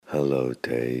Hello,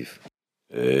 Dave.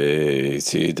 Hey,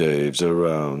 see Dave's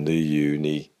around the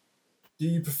uni. Do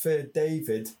you prefer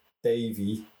David,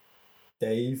 Davey,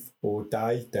 Dave, or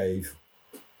Dave?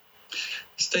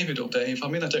 It's David or Dave. I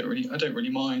mean, I don't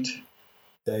really mind.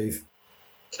 Dave.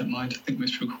 Don't mind. I think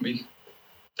most people call me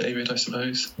David, I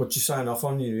suppose. What do you sign off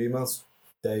on your emails?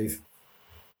 Dave.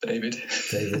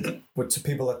 David. But to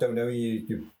people that don't know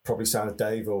you probably sign a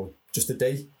Dave or just a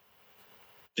D.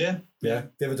 Yeah. Have you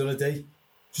ever done a D?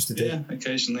 Just a D? Yeah,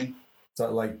 occasionally. Is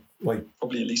that like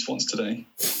probably at least once today.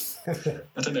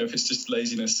 I don't know if it's just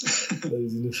laziness.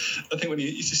 I think when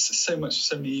you just so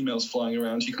many emails flying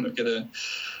around, you kind of get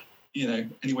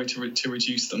any way to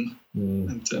reduce them.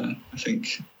 And I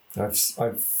think I've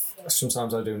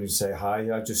sometimes I don't even say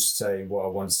hi. I just say what I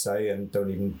want to say and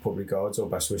don't even put regards or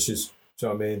best wishes. Do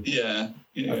you know what I mean?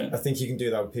 Yeah. I think you can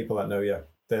do that with people that know you.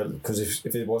 Because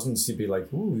if it wasn't, you'd be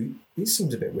like, "Ooh, he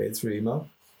seems a bit weird through email."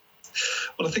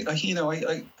 Well, I think I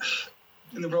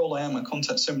in the role I am, I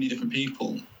contact so many different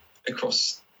people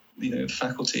across the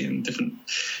faculty and different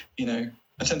I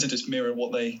tend to just mirror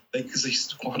what they because they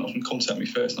quite often contact me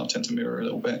first, and I tend to mirror a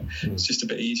little bit. It's just a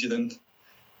bit easier than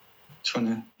trying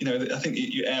to I think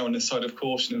you err on the side of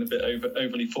caution and a bit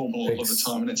overly formal all of the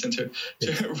time, and I tend to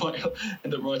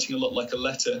end up writing a lot like a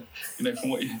letter, from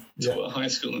what you taught at high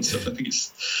school and stuff. I think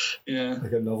it's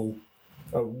like a novel.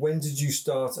 When did you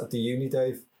start at the uni,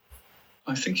 Dave?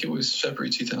 I think it was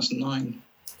February 2009.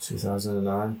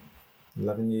 2009.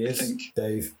 11 years, I think.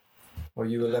 Dave. Are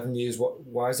you 11 years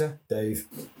wiser, Dave?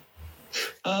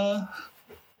 Well,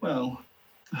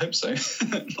 I hope so.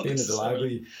 Being at the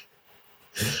library,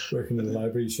 working in the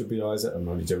library, you should be wiser. I'm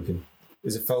only joking.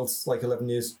 Is it felt like 11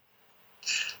 years?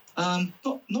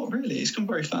 Not really. It's gone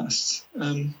very fast.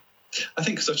 I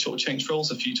think because I've sort of changed roles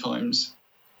a few times,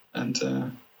 and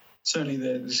certainly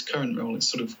this current role, it's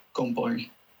sort of gone by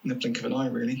in the blink of an eye,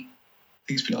 really. I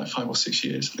think it's been like 5 or 6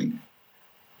 years, I think.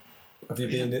 Have you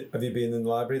been in the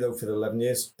library though for the 11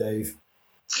 years, Dave?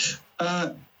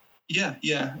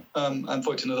 Yeah. I've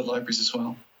worked in other libraries as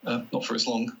well, not for as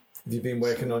long. Have you been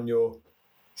working on your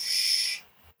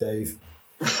Dave?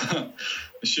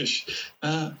 Shush.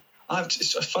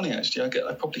 It's funny actually.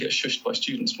 I probably get shushed by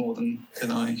students more than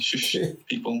I shush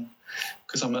people,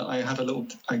 because I have a little.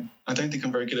 I don't think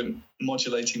I'm very good at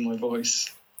modulating my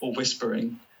voice or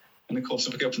whispering. And of course,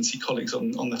 if I go up and see colleagues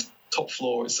on the top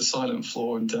floor, it's the silent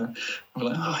floor, and I'm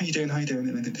like, "Oh, how you doing? And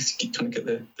then they just kind of get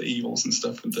the evils and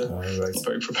stuff, and right. Not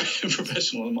very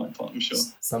professional on my part, I'm sure.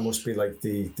 So that must be like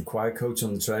the quiet coach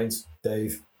on the trains,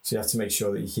 Dave. So you have to make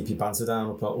sure that you keep your banter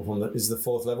down up on is the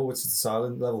 4th level, which is the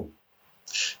silent level?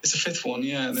 It's the 5th one,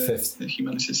 yeah. The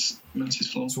humanities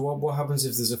floor. So what happens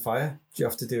if there's a fire? Do you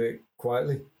have to do it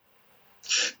quietly?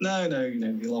 No,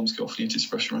 the alarms go off and you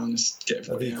just rush around and just get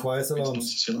everybody out. Are they quiet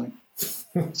alarms?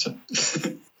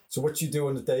 So what do you do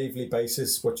on a daily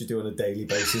basis? What do you do on a daily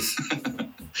basis?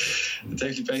 A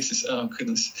daily basis? Oh,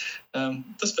 goodness.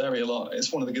 It does vary a lot.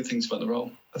 It's one of the good things about the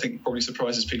role. I think probably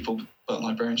surprises people about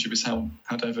librarianship is how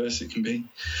diverse it can be.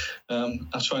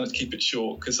 I'll try not to keep it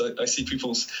short, because I see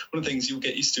one of the things you'll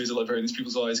get used to as a librarian is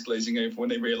people's eyes glazing over when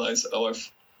they realise,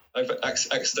 I've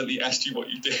accidentally asked you what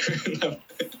you do, and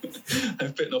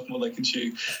I've bitten off more than I can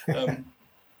chew.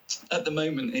 At the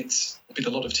moment, it's been a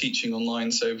lot of teaching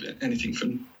online, so anything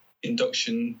from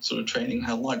induction sort of training,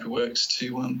 how library works,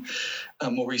 to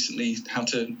more recently how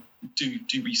to do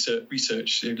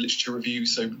research, literature review,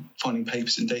 so finding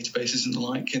papers in databases and the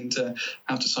like, and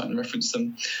how to cite and reference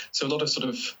them. So a lot of sort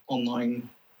of online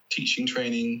teaching,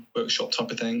 training, workshop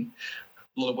type of thing.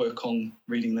 A lot of work on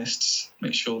reading lists,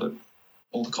 make sure that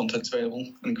all the content's available,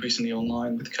 and increasingly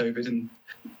online with COVID, and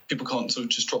people can't sort of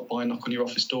just drop by, knock on your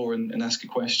office door and ask a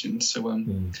question. So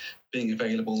being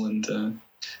available and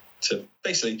to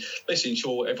basically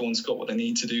ensure everyone's got what they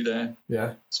need to do there.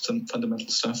 Yeah. Some fundamental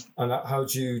stuff. And how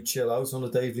do you chill out on a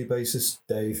daily basis,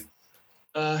 Dave?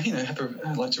 I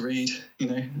like to read,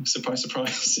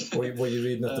 surprise. What are you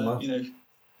reading at the moment?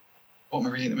 What am I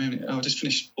reading at the moment? I just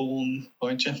finished Born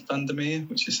by Jeff Vandermeer,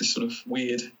 which is this sort of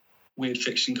weird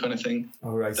fiction kind of thing.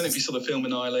 Oh, right. I don't know if you saw the film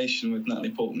Annihilation with Natalie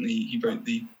Portman. He wrote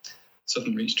the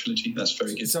Southern Reach trilogy. That's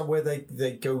very good. Is that where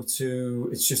they go to?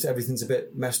 It's just everything's a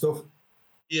bit messed up.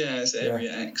 Yeah, it's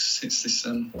Area X. It's this.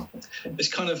 It's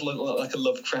kind of like a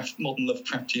modern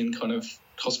Lovecraftian kind of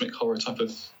cosmic horror type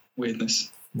of weirdness.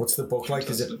 What's the book like?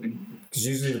 Is it? Because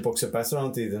usually the books are better,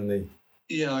 aren't they, than the?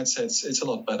 Yeah, I'd say it's a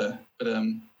lot better, but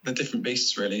they're different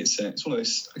beasts, really. It's one of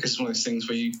those. I guess it's one of those things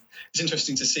where it's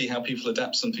interesting to see how people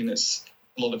adapt something that's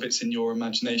a lot of it's in your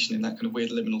imagination, in that kind of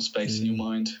weird liminal space in your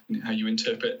mind, how you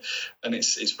interpret, and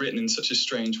it's written in such a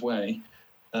strange way.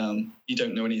 You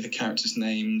don't know any of the characters'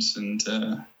 names, and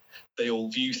they all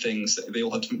view things, they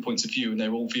all have different points of view, and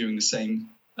they're all viewing the same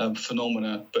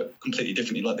phenomena, but completely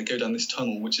differently. Like they go down this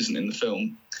tunnel, which isn't in the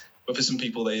film, but for some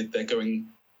people they're going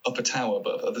up a tower,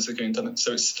 but others are going down it.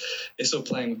 So it's sort of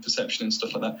playing with perception and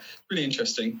stuff like that. Really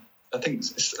interesting. I think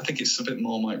it's a bit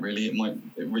Marmite, really. It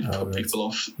really put people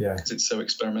off because it's so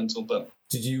experimental. But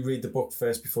did you read the book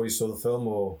first before you saw the film,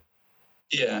 or?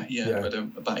 Yeah. I read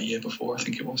about a year before. I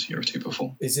think it was a year or two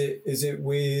before. Is it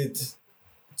weird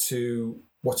to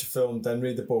watch a film, then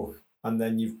read the book, and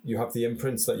then you have the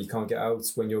imprints that you can't get out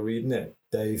when you're reading it,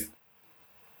 Dave?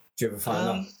 Do you ever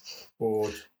find that?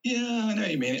 Or yeah, I know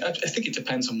what you mean. I think it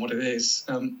depends on what it is,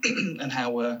 and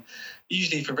how.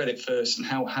 Usually, if I read it first, and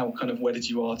how kind of wedded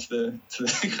you are to the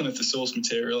kind of the source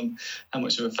material, and how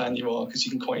much of a fan you are, because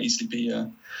you can quite easily be,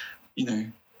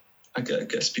 I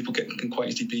guess people can quite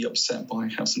easily be upset by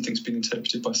how something's been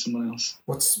interpreted by someone else.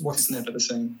 It's never the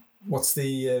same. What's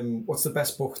the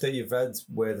best book that you've read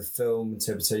where the film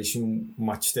interpretation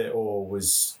matched it or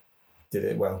did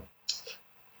it well?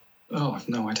 Oh, I've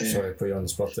no idea. Sorry, I put you on the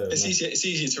spot there. It's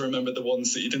easier to remember the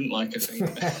ones that you didn't like, I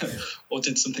think, or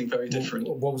did something very different.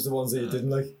 What was the ones that you didn't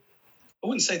like? I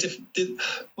wouldn't say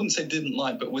didn't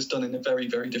like, but was done in a very,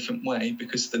 very different way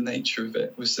because the nature of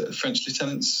it was the French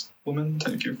Lieutenant's woman. I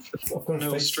don't know if you've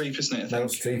Meryl Streep, isn't it? Meryl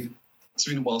Streep. It's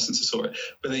been a while since I saw it,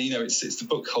 but then it's the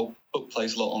book. Whole book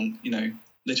plays a lot on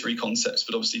literary concepts,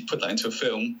 but obviously put that into a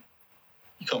film.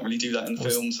 You can't really do that in the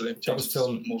film, so they've changed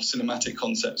more cinematic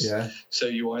concepts. Yeah. So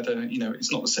you either,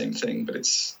 it's not the same thing, but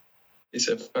it's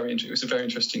a very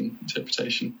interesting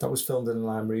interpretation. That was filmed in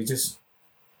Lyme Regis.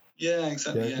 Yeah,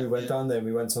 exactly. Yeah, we went down there and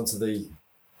we went onto the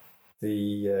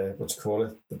what do you call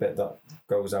it? The bit that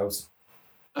goes out.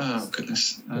 Oh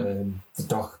goodness. The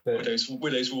dock bit.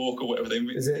 Widow's Walk or whatever they.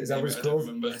 Is that what it's called? I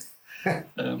don't remember.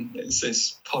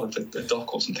 It's part of the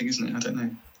dock or something, isn't it? I don't know.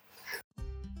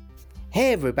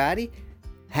 Hey everybody.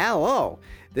 Hello,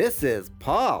 this is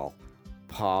Paul.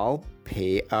 Paul,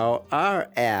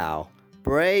 P-O-R-L.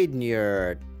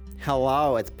 Braidnerd.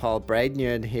 Hello, it's Paul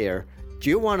Braidnerd here. Do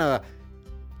you want to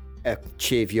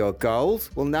achieve your goals?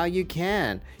 Well, now you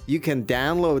can. You can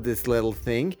download this little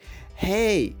thing.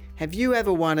 Hey, have you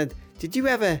ever what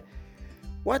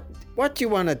do you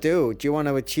want to do? Do you want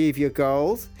to achieve your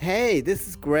goals? Hey, this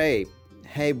is great.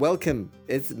 Hey, welcome.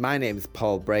 My name is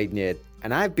Paul Braidnerd,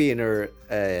 and I've been an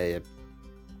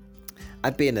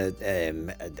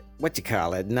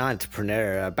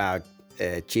entrepreneur about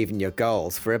achieving your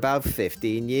goals for about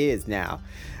 15 years now.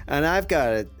 And I've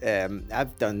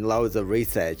done loads of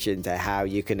research into how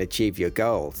you can achieve your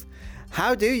goals.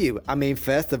 How do you? I mean,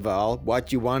 first of all,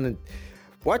 what you want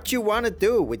to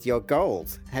do with your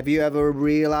goals. Have you ever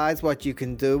realized what you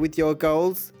can do with your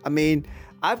goals? I mean,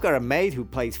 I've got a mate who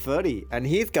plays footy, and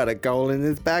he's got a goal in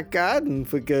his back garden,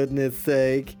 for goodness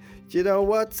sake. Do you know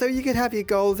what? So you can have your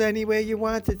goals anywhere you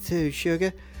wanted to,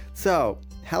 sugar. So,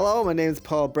 hello, my name's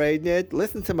Paul Braidnerd.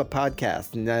 Listen to my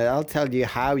podcast, and I'll tell you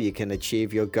how you can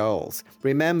achieve your goals.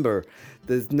 Remember,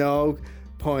 there's no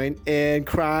point in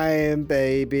crying,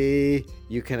 baby.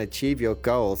 You can achieve your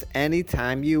goals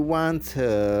anytime you want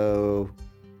to.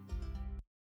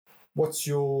 What's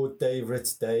your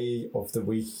favourite day of the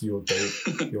week? Your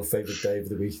favourite day of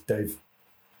the week, Dave?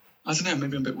 I don't know.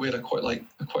 Maybe I'm a bit weird. I quite like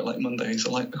Mondays.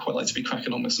 I quite like to be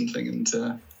cracking on with something, and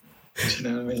do you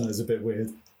know what I mean? That is a bit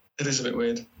weird. It is a bit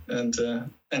weird. And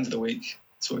end of the week,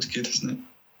 it's always good, isn't it?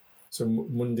 So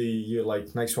Monday, you're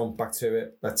like, next one, back to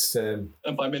it. Let's. And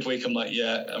by midweek, I'm like,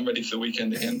 yeah, I'm ready for the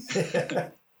weekend again.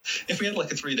 If we had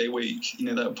like a 3-day week,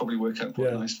 that would probably work out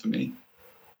quite nice for me.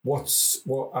 What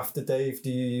after Dave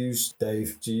do you use?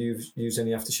 Dave, do you use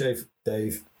any aftershave,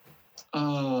 Dave?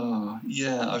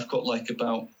 Yeah, I've got like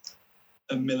about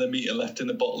a millimetre left in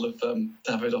the bottle of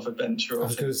Davidoff Adventure. I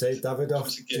was going to say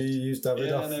Davidoff. Do you use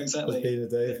Davidoff? Yeah, no, exactly. As being a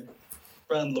Dave. Yeah.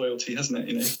 Brand loyalty, hasn't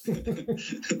it?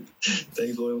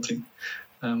 Dave loyalty.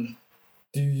 Do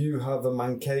you have a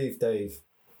man cave, Dave?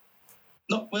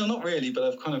 Not really, but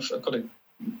I've got a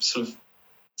sort of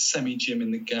semi gym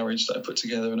in the garage that I put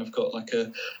together, and I've got like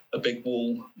a big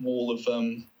wall of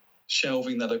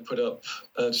shelving that I put up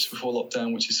just before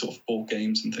lockdown, which is sort of board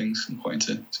games and things. I'm quite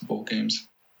into board games.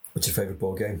 What's your favourite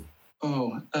board game?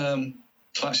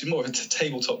 Actually more of a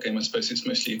tabletop game, I suppose. It's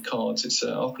mostly cards. It's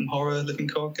Arkham Horror living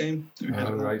card game.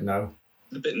 Right now.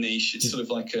 It's a bit niche. It's sort of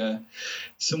like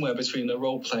somewhere between a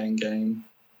role-playing game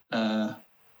and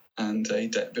a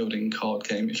deck-building card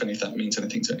game, if any of that means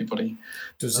anything to anybody.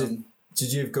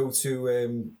 Did you go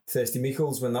to Thirsty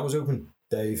Meekles when that was open,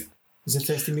 Dave? Is it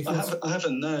Thirsty Meekles? I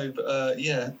haven't, no, but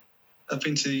yeah. I've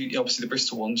been to, obviously, the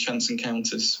Bristol one, Chance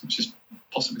Encounters, which is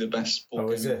possibly the best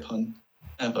board game pun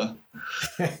ever.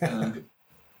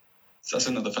 That's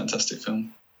another fantastic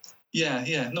film.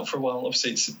 Yeah, not for a while.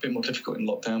 Obviously, it's a bit more difficult in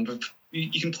lockdown, but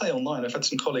you can play online. I've had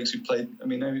some colleagues who played. I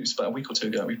mean, it was about a week or two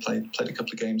ago. We played a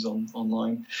couple of games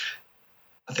online.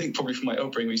 I think probably from my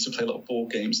upbringing, we used to play a lot of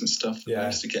board games and stuff. Yeah. I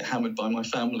used to get hammered by my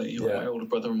family, or my older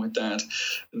brother and my dad,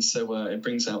 and so it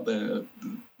brings out the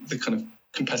kind of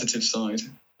competitive side.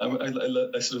 I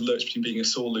sort of lurch between being a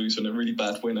sore loser and a really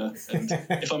bad winner. And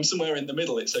if I'm somewhere in the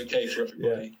middle, it's okay for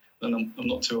everybody. And I'm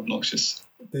not too obnoxious.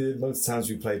 The most times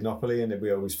we played Monopoly and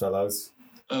we always fell out.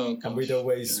 Oh, gosh. And we'd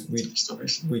always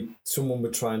someone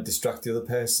would try and distract the other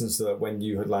person so that when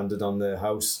you had landed on their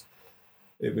house,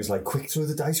 it was like, quick, throw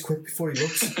the dice, quick, before he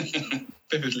looks.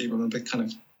 Vividly remember kind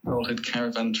of childhood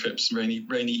caravan trips, rainy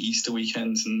Easter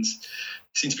weekends, and it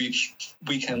seemed to be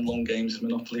weekend-long games of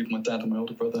Monopoly with my dad and my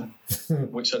older brother,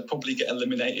 which I'd probably get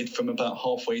eliminated from about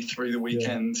halfway through the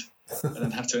weekend and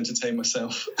then have to entertain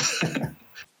myself.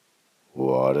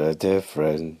 What a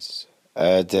difference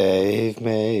a Dave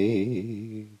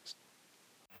makes.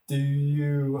 Do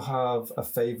you have a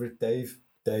favourite Dave?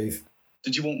 Dave?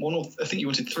 Did you want one, or I think you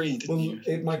wanted three, didn't you?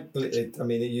 It might. It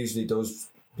usually does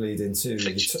bleed into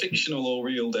fictional or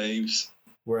real Daves.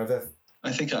 Wherever.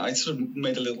 I think I sort of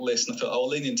made a little list, and I thought I'll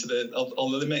lean into I'll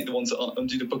eliminate the ones that aren't, and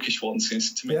do the bookish ones to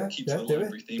keep to the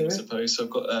library theme, I suppose. So I've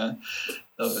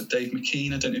got Dave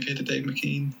McKean. I don't know if you heard of Dave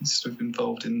McKean. He's sort of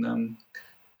involved in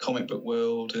comic book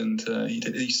world, and he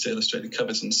used to illustrate the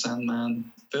covers on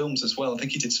Sandman films as well. I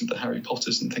think he did some of the Harry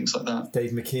Potters and things like that.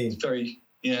 Dave McKean.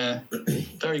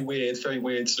 Very weird,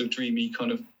 sort of dreamy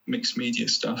kind of mixed media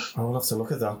stuff. I'll have to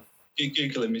look at that.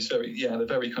 Google him. They're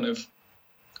very kind of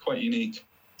quite unique.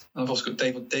 And I've also got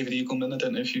David Eagleman. I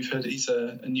don't know if you've heard. He's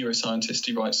a neuroscientist.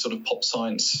 He writes sort of pop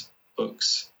science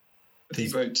books. But he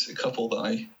wrote a couple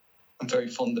that I'm very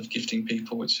fond of gifting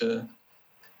people, which are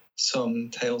some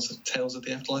Tales of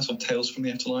the Afterlife, or Tales from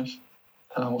the Afterlife.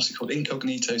 What's it called?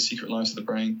 Incognito: Secret Lives of the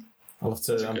Brain. Those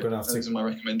are my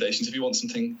recommendations. If you want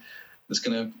something that's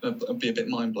going to be a bit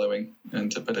mind-blowing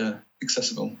and a bit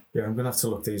accessible. Yeah, I'm going to have to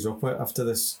look these up after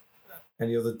this.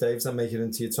 Any other Daves that make it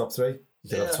into your top three? You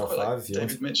could have top five if you want.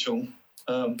 David Mitchell.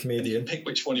 Comedian. You can pick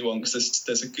which one you want, because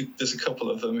there's a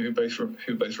couple of them who both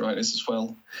writers as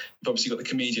well. You've obviously got the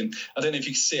comedian. I don't know if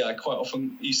you can see, I quite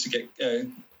often used to get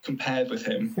compared with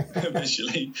him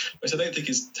visually, which I don't think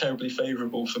is terribly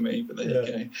favourable for me, but there you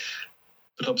go.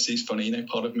 But obviously he's funny,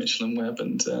 part of Mitchell and Webb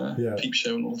and Peep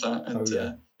Show and all that. And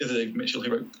the other David Mitchell,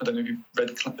 who wrote, I don't know if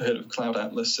you've heard of Cloud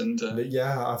Atlas and I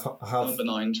have.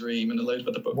 Unbenign Dream and a load of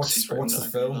other books. What's the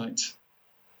film?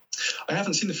 I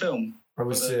haven't seen the film. I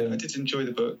did enjoy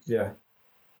the book. Yeah.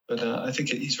 But I think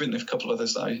he's written a couple of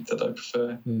others that I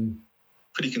prefer.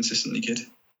 Pretty consistently good.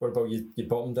 What about your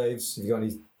bottom Daves? Have you got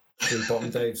any three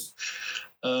bottom Daves?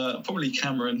 Probably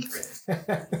Cameron.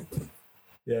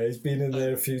 Yeah, he's been in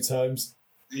there a few times.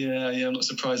 Yeah, not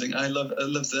surprising. I love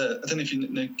the. I don't know if you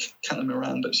know Caitlin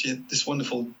Moran, but she had this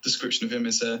wonderful description of him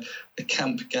as a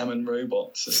camp gammon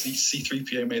robot. So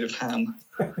C-3PO made of ham,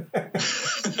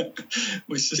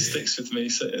 which just sticks with me.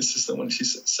 So it's just that one.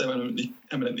 She's so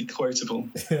eminently quotable.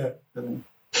 Yeah.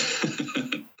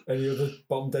 Any other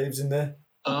bottom Daves in there?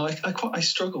 I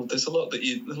struggled. There's a lot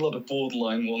of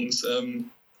borderline ones. I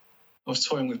was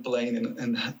toying with Blaine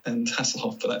and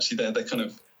Hasselhoff, but actually they're kind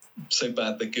of so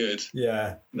bad they're good.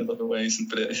 Yeah. In other ways,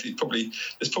 but there's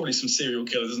probably some serial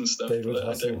killers and stuff. But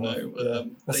I don't know.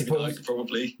 David Icke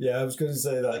probably. Yeah, I was going to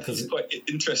say that because he's quite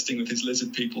interesting with his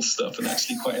lizard people stuff and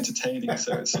actually quite entertaining.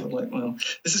 So it's sort of like, well,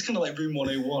 this is kind of like Room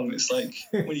 101. It's like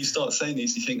when you start saying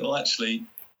these, you think, well, actually,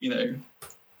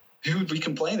 who would we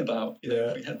complain about?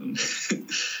 If we had them.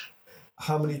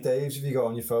 How many Daves have you got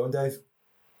on your phone, Dave?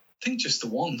 I think just the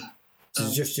one. So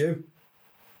it's just you?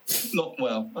 Not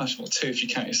well. Actually, two if you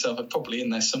count yourself. I'm probably in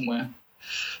there somewhere.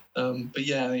 But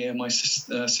yeah, my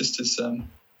sister's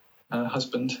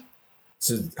husband.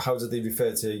 So how did they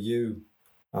refer to you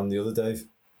and the other Dave?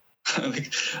 I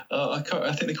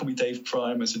think they call me Dave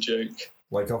Prime as a joke.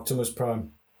 Like Optimus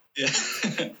Prime. Yeah.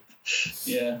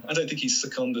 Yeah. I don't think he's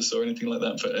Secundus or anything like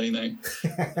that, but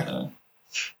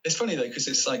it's funny though, because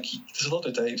it's like there's a lot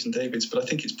of Daves and Davids, but I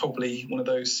think it's probably one of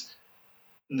those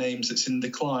names that's in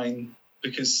decline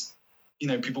because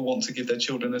people want to give their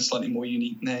children a slightly more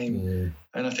unique name.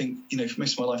 And I think for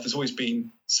most of my life there's always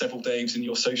been several Daves in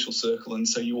your social circle, and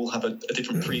so you all have a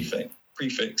different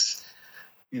prefix.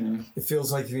 It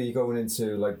feels like you're going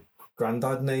into like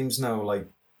granddad names now, like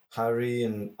Harry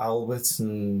and Albert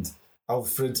and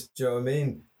Alfred. Do you know what I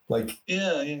mean? Like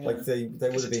like they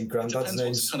would have been granddad's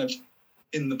names. What's kind of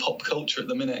in the pop culture at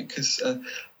the minute, because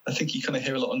I think you kind of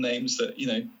hear a lot of names that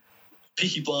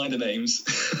Peaky Blinder names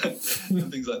and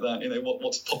things like that.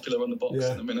 What's popular on the box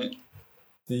in a minute.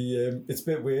 It's a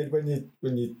bit weird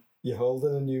when you're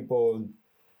holding a newborn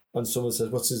and someone says,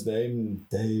 "What's his name?"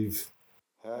 Dave.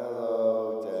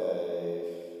 Hello,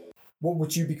 Dave. What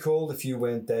would you be called if you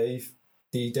weren't Dave?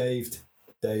 De-Daved?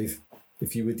 Dave.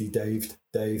 If you were de-Daved,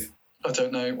 Dave. I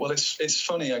don't know. Well, it's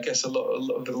funny. I guess a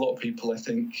lot of people, I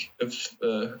think,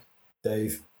 of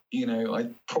Dave. You know, I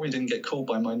probably didn't get called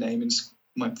by my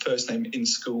first name in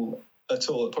school at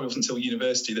all. It probably wasn't until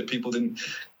university that people didn't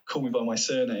call me by my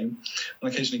surname. And I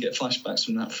occasionally get flashbacks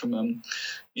from that from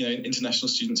international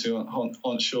students who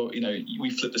aren't sure. You know, we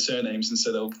flip the surnames, and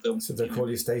so they'll call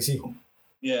you Stacey.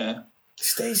 Yeah,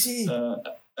 Stacey.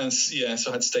 And yeah,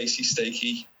 so I had Stacey,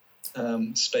 Stakey,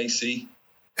 Spacey,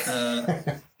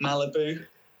 Malibu.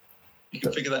 You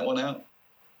can figure that one out.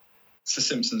 It's a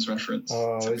Simpsons reference.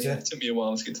 Oh, is it? It took me a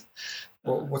while to get.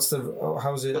 How's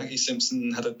it? Maggie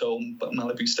Simpson had a doll, but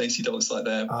Malibu Stacey doll is like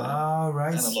their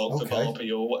right. analog for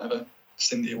Barbie or whatever,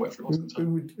 Cindy or whatever it was.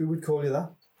 Who would call you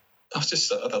that? I was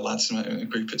just other lads in a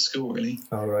group at school, really.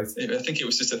 Oh, right. I think it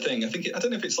was just a thing. I don't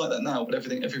know if it's like that now, but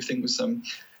everything was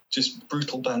just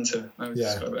brutal banter. I would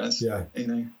describe it as. Yeah. You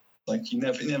know, like you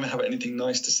never have anything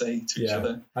nice to say to each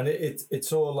other. And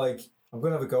it's all like, I'm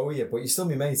gonna have a go with you, but you're still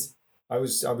my mate. I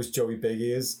was Joey Big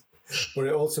Ears, but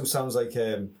it also sounds like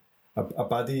a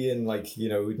baddie in, like, you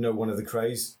know one of the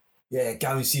craze. Yeah,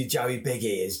 go and see Joey Big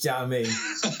Ears. Do you know what I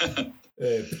mean?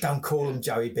 But don't call him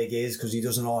Joey Big Ears because he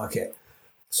doesn't like it.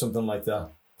 Something like that,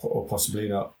 or possibly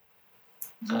not.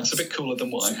 It's a bit cooler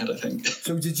than what I had, I think.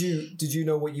 So did you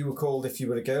know what you were called if you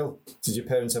were a girl? Did your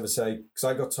parents ever say? Because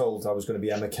I got told I was going to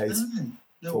be Emma Kate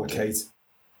or Kate.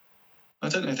 I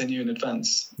don't know if they knew in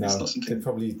advance. No, it's not something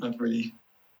probably I've really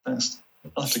asked.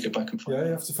 I'll have to go back and find out. Yeah,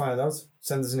 you have to find out.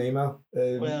 Send us an email.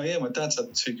 Well, yeah, my dad's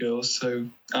had 2 girls, so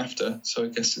I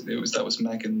guess that was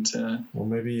Meg and. Well,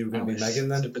 maybe you were going to be Megan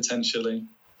then. So potentially.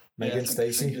 Megan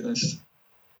Stacey.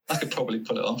 I could probably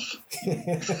pull it off.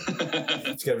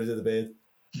 Just get rid of the beard.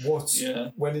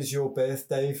 When is your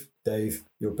birthday? Dave,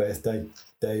 your birthday,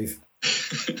 Dave.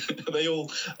 Are they all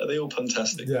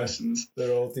fantastic questions?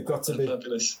 They've got to be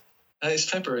fabulous. It's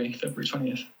February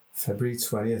 20th. February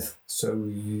 20th. So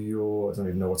I don't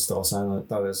even know what star sign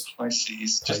that is.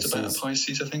 Pisces. Just about a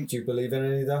Pisces, I think. Do you believe in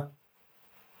any of that?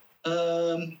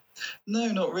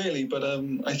 No, not really. But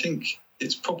I think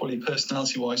it's probably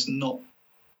personality-wise not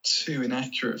too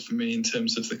inaccurate for me in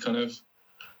terms of the kind of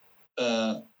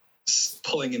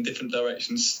pulling in different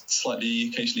directions, slightly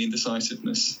occasionally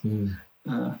indecisiveness,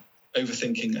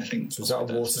 overthinking, I think. So is that a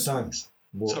water sign?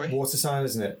 Sorry? Water sign,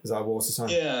 isn't it? Is that a water sign?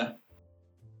 Yeah.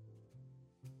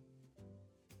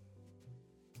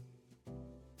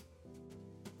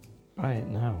 Buy it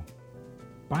now.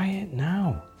 Buy it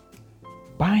now.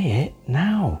 Buy it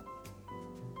now.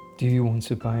 Do you want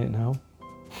to buy it now?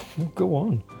 Well, go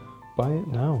on. Buy it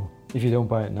now. If you don't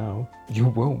buy it now, you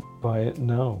won't buy it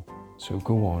now. So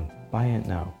go on, buy it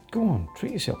now. Go on,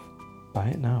 treat yourself. Buy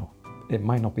it now. It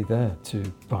might not be there to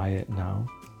buy it now.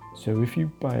 So if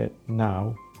you buy it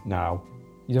now,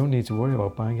 you don't need to worry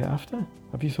about buying it after.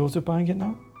 Have you thought of buying it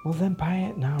now? Well, then buy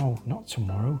it now, not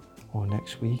tomorrow or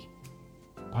next week.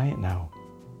 Buy it now.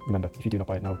 Remember, if you do not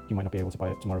buy it now, you might not be able to buy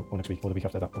it tomorrow or next week or the week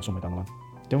after that or somewhere down the line.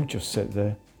 Don't just sit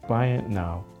there. Buy it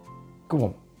now. Go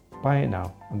on, buy it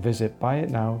now and visit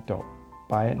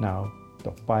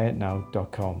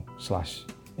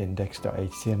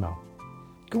buyitnow.com/index.html.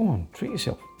 Go on, treat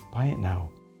yourself. Buy it now.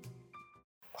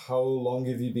 How long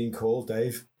have you been called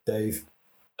Dave? Dave?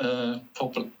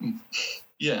 Probably,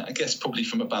 yeah, I guess probably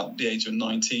from about the age of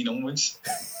 19 onwards.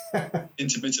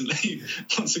 Intermittently,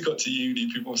 once I got to uni,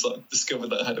 people discovered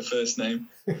that I had a first name.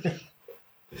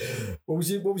 What was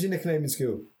your nickname in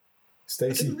school?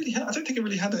 Stacey? I don't think I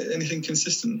really had anything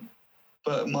consistent.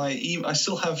 But I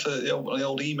still have the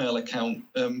old email account,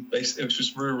 which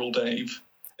was Rural Dave.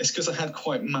 It's because I had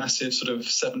quite massive sort of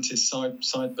 70s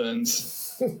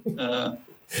sideburns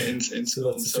in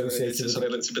school. So I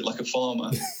looked a bit like a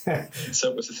farmer. So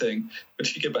it was a thing. But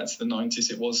if you go back to the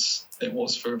 90s, it was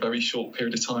for a very short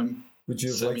period of time. Would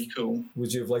you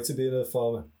have liked to be a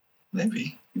farmer?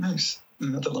 Maybe. Who knows?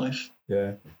 Another life.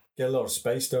 Yeah. Get a lot of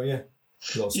space, don't you?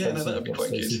 Yeah, no, that would be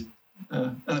quite good.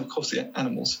 And of course, the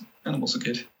animals. Animals are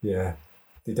good. Yeah.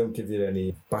 They don't give you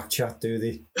any back chat, do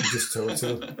they? You just talk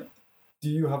to them. Do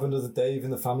you have another Dave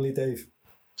in the family, Dave?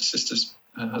 Sister's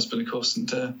husband, of course.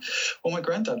 And my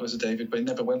granddad was a David, but he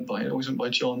never went by it. He always went by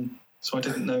John. So I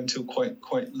didn't know until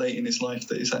quite late in his life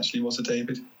that it actually was a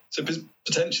David. So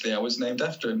potentially I was named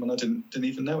after him, and I didn't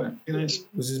even know it. You know.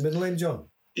 Was his middle name John?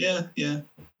 Yeah.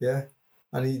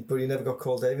 And but he never got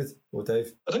called David or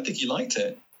Dave? I don't think he liked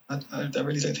it. I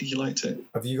really don't think he liked it.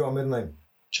 Have you got a middle name?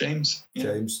 James. Yeah.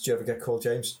 James. Do you ever get called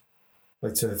James?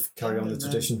 like to carry on the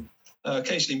tradition?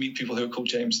 Occasionally meet people who are called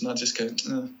James, and I just go,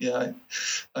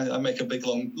 I make a big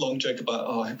long joke about,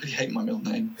 I really hate my middle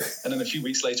name, and then a few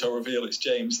weeks later I'll reveal it's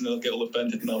James, and they'll get all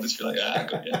offended, and I'll just be like,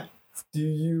 good, yeah. Do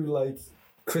you like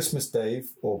Christmas Dave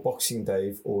or Boxing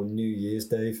Dave or New Year's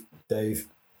Dave? Dave?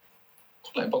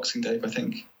 I like Boxing Dave, I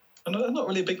think. I'm not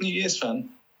really a big New Year's fan,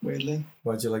 weirdly.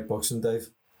 Why do you like Boxing Dave?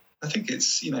 I think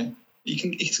it's,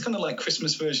 it's kind of like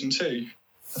Christmas version too.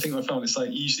 I think I found it's like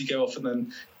you used to go off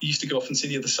and see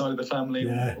the other side of the family,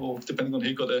 or depending on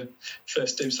who got a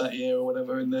first dibs that year or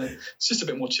whatever. And it's just a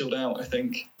bit more chilled out, I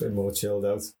think. A bit more chilled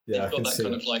out. Yeah, you've got that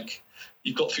kind of like,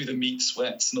 you've got through the meat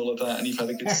sweats and all of that, and you've had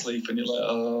a good sleep, and you're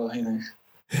like,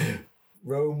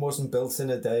 Rome wasn't built in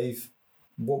a Dave.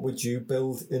 What would you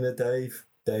build in a Dave?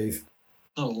 Dave?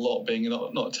 Not a lot, being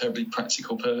not a terribly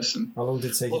practical person. How long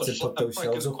did it take you to put those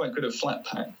shelves up? I'm quite good at flat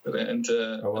pack and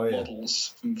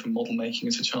models from model making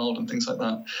as a child and things like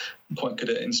that. I'm quite good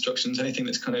at instructions. Anything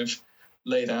that's kind of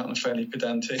laid out and fairly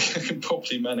pedantic, I can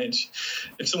probably manage.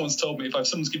 If someone's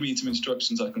given me some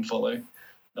instructions, I can follow.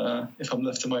 If I'm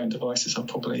left to my own devices, I'll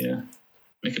probably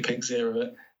make a pig's ear of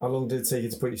it. How long did it take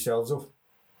you to put your shelves up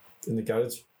in the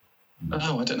garage?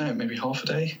 Oh, I don't know, maybe half a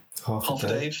day. Half a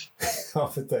day.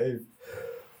 Half a day.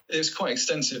 It was quite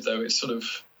extensive, though. It's sort of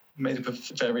made up of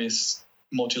various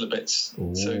modular bits.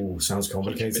 Ooh, sounds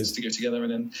complicated. Bits to go together,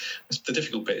 and then the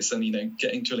difficult bit is then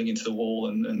drilling into the wall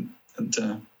and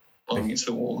bombing into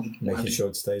the wall, and making sure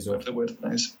it stays up. The word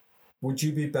is. Would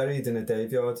you be buried in a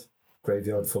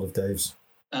graveyard full of Daves?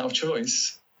 Out of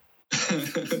choice.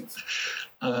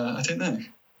 I don't know.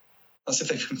 That's if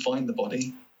they can find the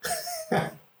body.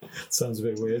 Sounds a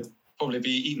bit weird. Probably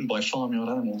be eaten by farmyard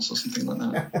animals or something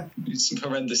like that. Some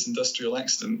horrendous industrial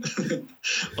accident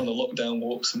on a lockdown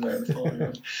walk somewhere in the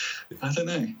farmyard. I don't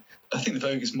know. I think the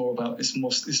vogue is more about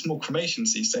it's more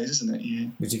cremations these days, isn't it? Yeah.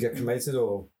 Would you get cremated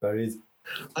or buried?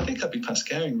 I think I'd be past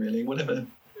caring, really. Whatever.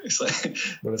 It's like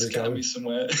it's got to be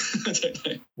somewhere. I don't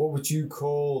know. What would you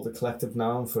call the collective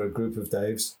noun for a group of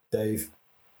Daves? Dave.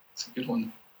 It's a good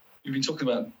one. You've been talking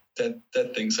about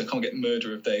dead things. I can't get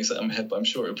murder of Daves out of my head, but I'm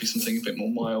sure it'll be something a bit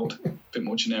more mild, a bit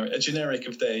more generic. A generic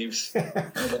of Daves.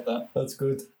 How about that? That's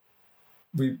good.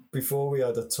 Before we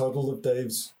had a toddle of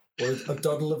Daves, or a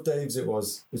doddle of Daves it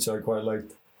was, which I quite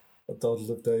liked. A doddle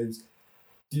of Daves.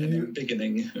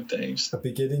 Beginning of Daves. A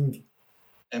beginning.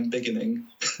 Embiggening.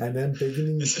 And then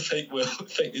beginning. It's a fake word.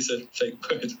 It's a fake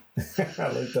word.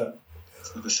 I like that.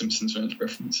 It's the Simpsons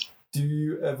reference. Do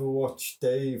you ever watch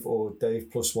Dave or Dave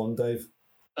Plus One Dave?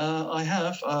 I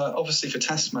have. Obviously for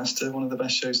Taskmaster, one of the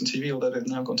best shows on TV, although they've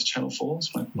now gone to Channel 4.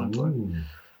 It's my plug. Do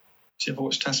you ever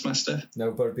watch Taskmaster?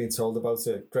 No, but I've been told about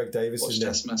it. Greg Davis. Watch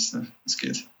Taskmaster. It's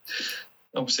good.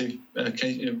 Obviously,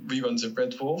 reruns of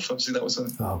Red Dwarf. Obviously, that was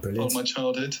part of my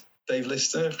childhood. Dave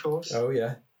Lister, of course. Oh,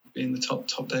 yeah. Being the top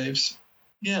Daves.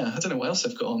 Yeah, I don't know what else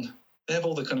they've got on. They have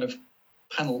all the kind of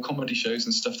panel comedy shows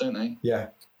and stuff, don't they? Yeah.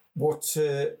 What,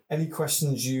 any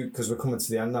questions because we're coming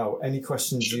to the end now, any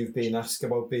questions you've been asked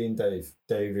about being Dave?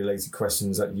 Dave-related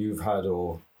questions that you've had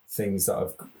or things that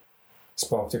have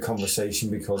sparked a conversation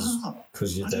because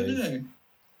you're Dave? I don't know.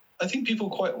 I think people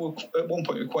at one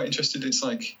point were quite interested. It's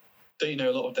like, don't you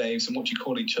know a lot of Daves and what do you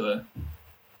call each other?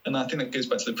 And I think that goes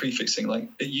back to the prefixing. Like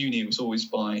at uni, it was always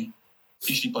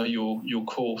usually by your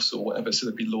course or whatever. So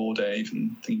there'd be Law Dave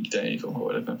and Thingy Dave or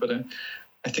whatever. But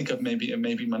I think I've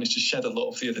maybe managed to shed a lot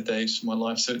of the other Daves from my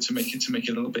life, so to make it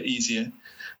a little bit easier.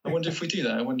 I wonder if we do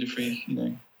that. I wonder if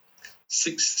we,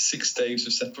 six Daves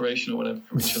of separation or whatever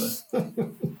from each other.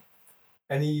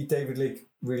 Any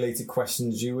David-related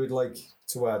questions you would like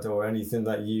to add, or anything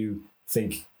that you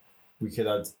think we could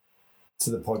add to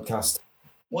the podcast?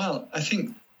 Well, I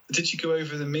think, did you go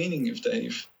over the meaning of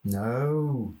Dave?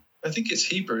 No. I think it's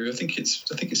Hebrew. I think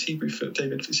it's Hebrew for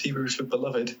David. It's Hebrew for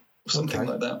beloved or something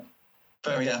like that.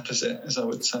 Very apposite, as I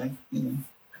would say.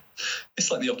 It's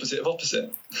like the opposite of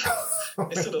opposite.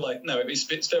 It's sort of like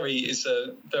it's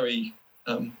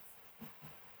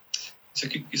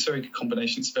a very good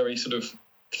combination. It's very sort of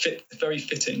very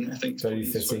fitting. I think. Very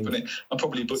fitting. I'm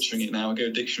probably butchering it now. I go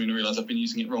to dictionary and realise I've been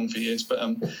using it wrong for years. But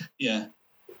yeah.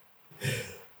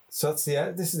 So that's the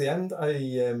end. This is the end.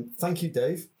 I thank you,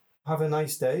 Dave. Have a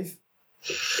nice day.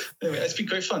 Anyway, it's been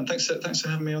great fun. Thanks for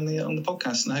having me on the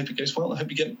podcast, and I hope it goes well. I hope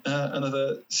you get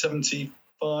another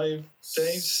 75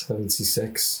 days.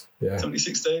 76. Yeah.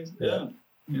 76 days. Yeah.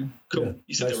 Cool. Yeah.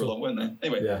 You said there were a lot, weren't there?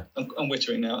 Anyway, yeah. I'm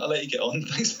wittering now. I'll let you get on.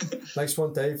 Thanks. Nice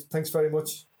one, Dave. Thanks very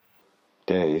much.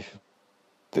 Dave,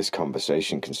 this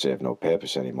conversation can serve no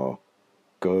purpose anymore.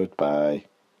 Goodbye.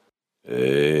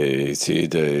 Hey, see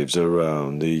Dave's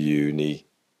around the uni.